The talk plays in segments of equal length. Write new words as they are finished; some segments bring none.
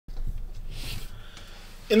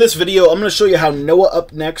In this video, I'm going to show you how Noah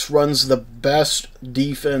Up Next runs the best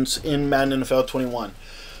defense in Madden NFL 21.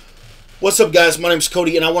 What's up, guys? My name's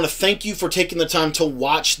Cody, and I want to thank you for taking the time to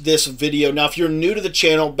watch this video. Now, if you're new to the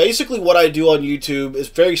channel, basically what I do on YouTube is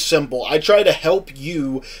very simple. I try to help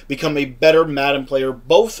you become a better Madden player,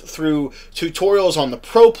 both through tutorials on the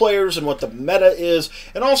pro players and what the meta is,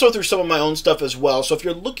 and also through some of my own stuff as well. So if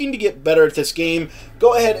you're looking to get better at this game,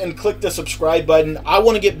 go ahead and click the subscribe button. I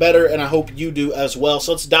want to get better, and I hope you do as well.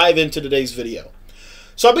 So let's dive into today's video.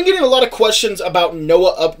 So I've been getting a lot of questions about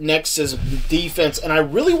Noah Up Next's defense, and I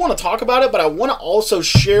really want to talk about it, but I want to also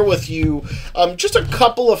share with you just a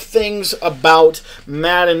couple of things about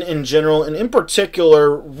Madden in general, and in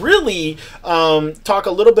particular, really talk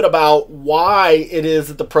a little bit about why it is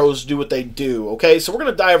that the pros do what they do, okay? So we're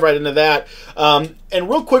going to dive right into that. And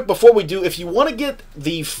real quick, before we do, if you want to get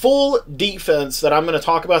the full defense that I'm going to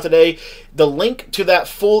talk about today, the link to that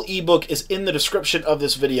full ebook is in the description of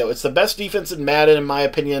this video. It's the best defense in Madden, in my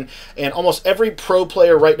opinion, and almost every pro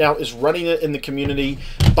player right now is running it in the community.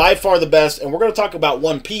 By far the best, and we're going to talk about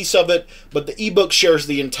one piece of it, but the ebook shares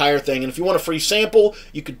the entire thing. And if you want a free sample,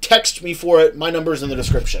 you could text me for it. My number is in the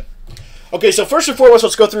description. Okay, so first and foremost,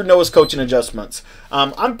 let's go through Noah's coaching adjustments.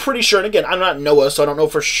 I'm pretty sure, and again, I'm not Noah, so I don't know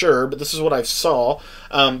for sure, but this is what I saw.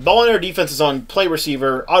 Ball and air defense is on play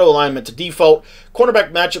receiver, auto alignment to default.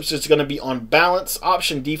 Cornerback matchups is going to be on balance.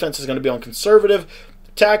 Option defense is going to be on conservative.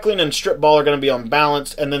 Tackling and strip ball are going to be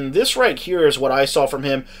unbalanced. And then this right here is what I saw from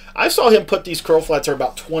him. I saw him put these curl flats are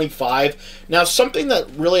about 25. Now, something that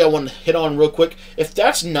really I want to hit on real quick, if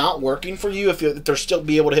that's not working for you, if they're still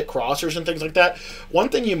be able to hit crossers and things like that, one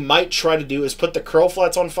thing you might try to do is put the curl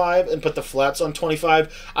flats on 5 and put the flats on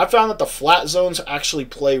 25. I found that the flat zones actually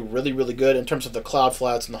play really, really good in terms of the cloud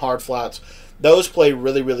flats and the hard flats. Those play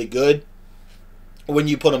really, really good when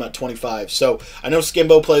you put them at 25. So I know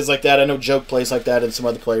Skimbo plays like that. I know Joke plays like that, and some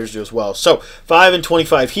other players do as well. So 5 and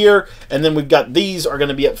 25 here, and then we've got these are going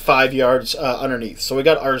to be at 5 yards underneath. So we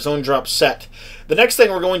got our zone drop set. The next thing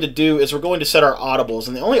we're going to do is we're going to set our audibles,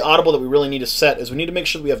 and the only audible that we really need to set is we need to make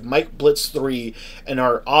sure that we have Mike Blitz 3 and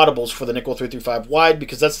our audibles for the nickel 3-5 wide,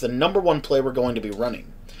 because that's the #1 play we're going to be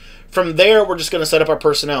running. From there, we're just going to set up our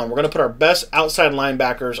personnel. We're going to put our best outside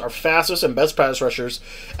linebackers, our fastest and best pass rushers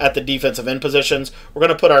at the defensive end positions. We're going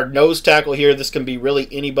to put our nose tackle here. This can be really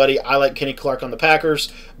anybody. I like Kenny Clark on the Packers,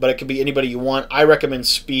 but it can be anybody you want. I recommend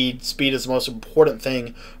speed. Speed is the most important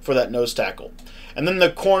thing for that nose tackle. And then the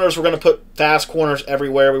corners, we're going to put fast corners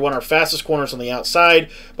everywhere. We want our fastest corners on the outside,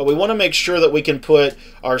 but we want to make sure that we can put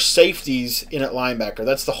our safeties in at linebacker.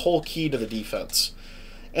 That's the whole key to the defense.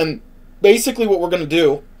 And basically what we're going to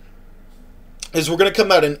do is we're going to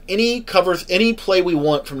come out in any covers, any play we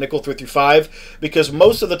want from nickel 3-5, because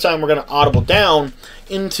most of the time we're going to audible down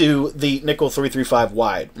into the nickel 3-5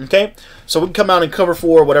 wide. Okay, so we can come out and cover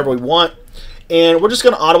 4, whatever we want, and we're just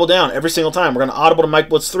going to audible down every single time. We're going to audible to Mike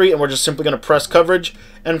Blitz 3, and we're just simply going to press coverage.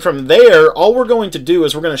 And from there, all we're going to do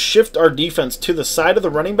is we're going to shift our defense to the side of the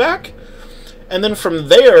running back. And then from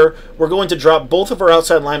there, we're going to drop both of our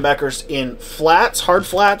outside linebackers in flats, hard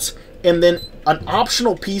flats, and then an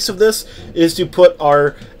optional piece of this is to put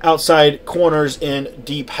our outside corners in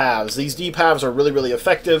deep halves. These deep halves are really, really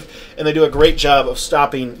effective, and they do a great job of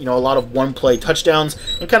stopping, a lot of one-play touchdowns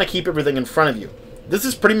and kind of keep everything in front of you. This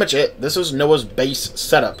is pretty much it. This is Noah's base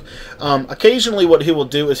setup. Occasionally what he will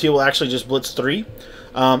do is he will actually just blitz 3.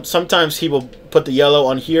 Sometimes he will put the yellow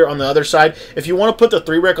on here on the other side. If you want to put the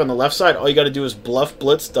 3-rec on the left side, all you got to do is bluff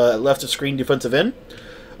blitz the left of screen defensive end.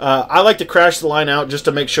 I like to crash the line out just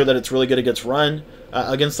to make sure that it's really good against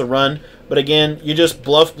the run. But again, you just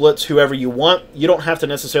bluff blitz whoever you want. You don't have to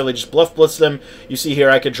necessarily just bluff blitz them. You see here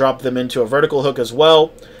I could drop them into a vertical hook as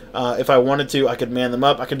well. If I wanted to, I could man them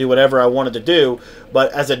up. I could do whatever I wanted to do.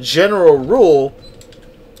 But as a general rule,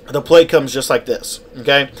 the play comes just like this,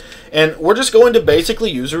 okay? And we're just going to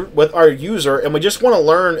basically with our user, and we just want to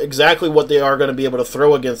learn exactly what they are going to be able to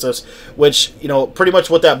throw against us, which, pretty much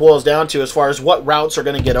what that boils down to as far as what routes are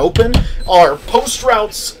going to get open are post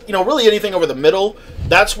routes, really anything over the middle.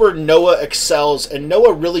 That's where Noah excels, and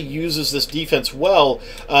Noah really uses this defense well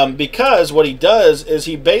because what he does is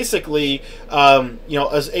he basically,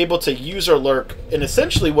 is able to user lurk, and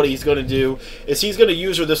essentially what he's going to do is he's going to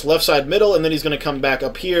user this left side middle, and then he's going to come back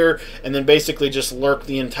up here, and then basically just lurk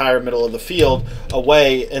the entire middle of the field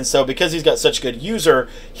away. And so because he's got such good user,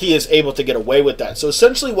 he is able to get away with that. So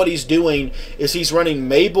essentially what he's doing is he's running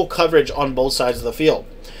Mabel coverage on both sides of the field.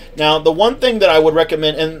 Now, the one thing that I would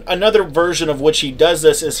recommend, and another version of which he does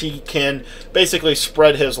this, is he can basically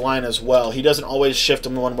spread his line as well. He doesn't always shift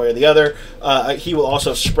them one way or the other. He will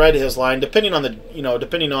also spread his line depending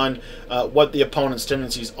on what the opponent's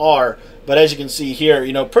tendencies are. But as you can see here,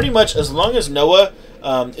 pretty much as long as Noah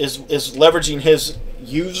is leveraging his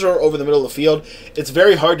user over the middle of the field, it's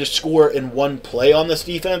very hard to score in one play on this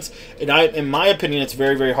defense. And in my opinion, it's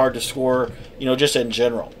very, very hard to score, just in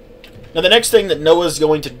general. Now, the next thing that Noah's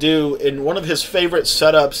going to do in one of his favorite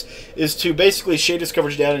setups is to basically shade his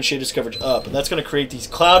coverage down and shade his coverage up. And that's going to create these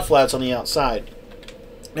cloud flats on the outside.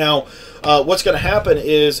 Now, what's going to happen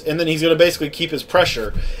is, and then he's going to basically keep his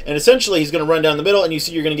pressure. And essentially, he's going to run down the middle, and you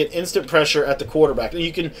see you're going to get instant pressure at the quarterback. Now,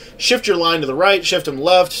 you can shift your line to the right, shift them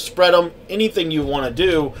left, spread them, anything you want to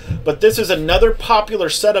do. But this is another popular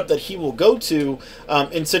setup that he will go to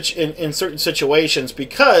in certain situations,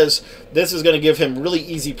 because this is going to give him really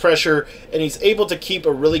easy pressure, and he's able to keep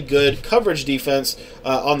a really good coverage defense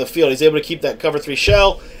on the field. He's able to keep that cover 3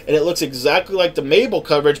 shell, and it looks exactly like the Mabel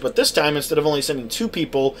coverage, but this time, instead of only sending 2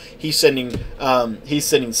 people, he's sending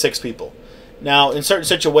 6 people. Now, in certain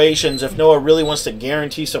situations, if Noah really wants to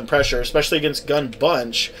guarantee some pressure, especially against gun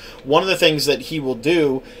bunch, one of the things that he will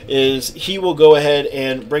do is he will go ahead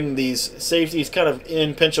and bring these safeties kind of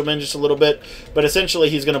in, pinch them in just a little bit, but essentially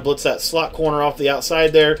he's going to blitz that slot corner off the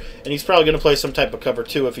outside there, and he's probably going to play some type of cover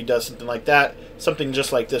 2 if he does something like that, something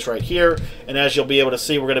just like this right here. And as you'll be able to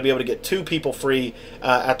see, we're going to be able to get 2 people free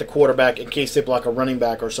at the quarterback in case they block a running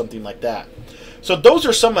back or something like that. So those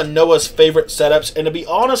are some of Noah's favorite setups, and to be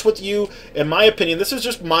honest with you, in my opinion, this is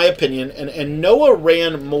just my opinion, and Noah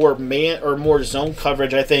ran more man or more zone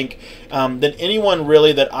coverage, I think, than anyone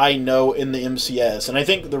really that I know in the MCS. And I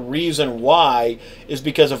think the reason why is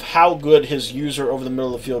because of how good his user over the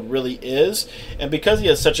middle of the field really is, and because he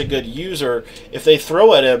has such a good user, if they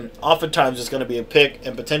throw at him, oftentimes it's going to be a pick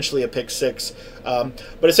and potentially a pick 6. But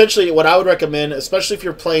essentially what I would recommend, especially if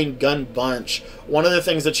you're playing gun bunch, one of the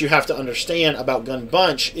things that you have to understand about gun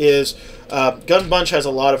bunch is gun bunch has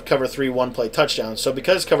a lot of cover 3 one-play touchdowns. So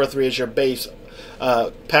because cover 3 is your base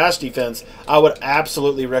pass defense, I would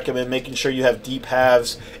absolutely recommend making sure you have deep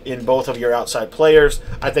halves in both of your outside players.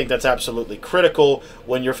 I think that's absolutely critical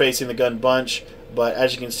when you're facing the gun bunch. But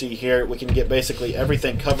as you can see here, we can get basically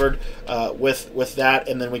everything covered with that,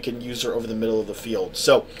 and then we can use her over the middle of the field.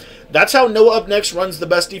 So that's how Noah Up Next runs the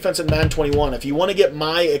best defense in Madden 21. If you want to get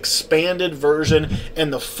my expanded version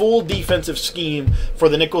and the full defensive scheme for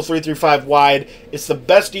the nickel 3-5 wide, it's the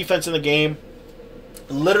best defense in the game.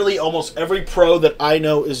 Literally almost every pro that I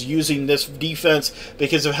know is using this defense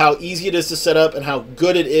because of how easy it is to set up and how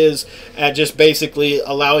good it is at just basically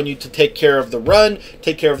allowing you to take care of the run,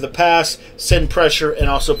 take care of the pass, send pressure, and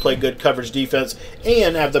also play good coverage defense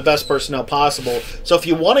and have the best personnel possible. So if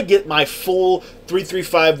you want to get my full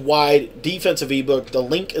 3-5 wide defensive ebook, the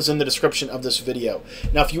link is in the description of this video.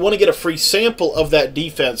 Now, if you want to get a free sample of that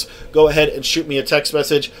defense, go ahead and shoot me a text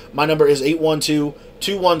message. My number is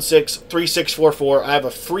 812-216-3644. I have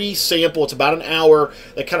a free sample. It's about an hour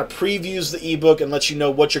that kind of previews the ebook and lets you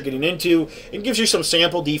know what you're getting into and gives you some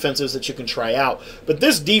sample defenses that you can try out. But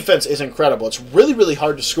this defense is incredible. It's really, really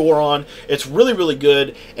hard to score on. It's really, really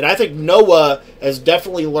good. And I think Noah has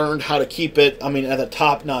definitely learned how to keep it, at a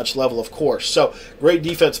top-notch level, of course. So great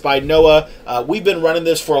defense by Noah. We've been running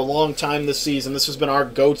this for a long time this season. This has been our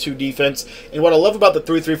go-to defense. And what I love about the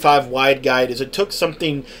 3-5 wide guide is it took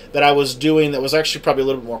something that I was doing that was actually probably a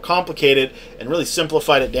little bit more complicated and really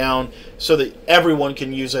simplified it down so that everyone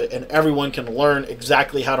can use it and everyone can learn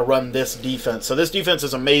exactly how to run this defense. So this defense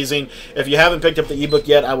is amazing. If you haven't picked up the ebook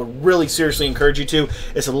yet, I would really seriously encourage you to.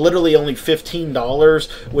 It's literally only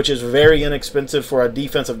 $15, which is very inexpensive for a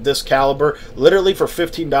defense of this caliber. Literally for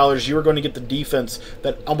 $15, you are going to get the defense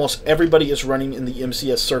that almost everybody is running in the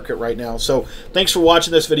MCS circuit right now. So thanks for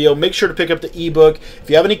watching this video. Make sure to pick up the ebook. If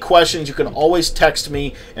you have any questions, you can always text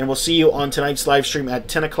me, and we'll see you on tonight's live stream at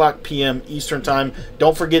 10 o'clock p.m. Eastern Time.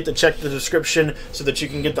 Don't forget to check the description so that you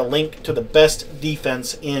can get the link to the best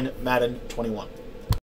defense in Madden 21.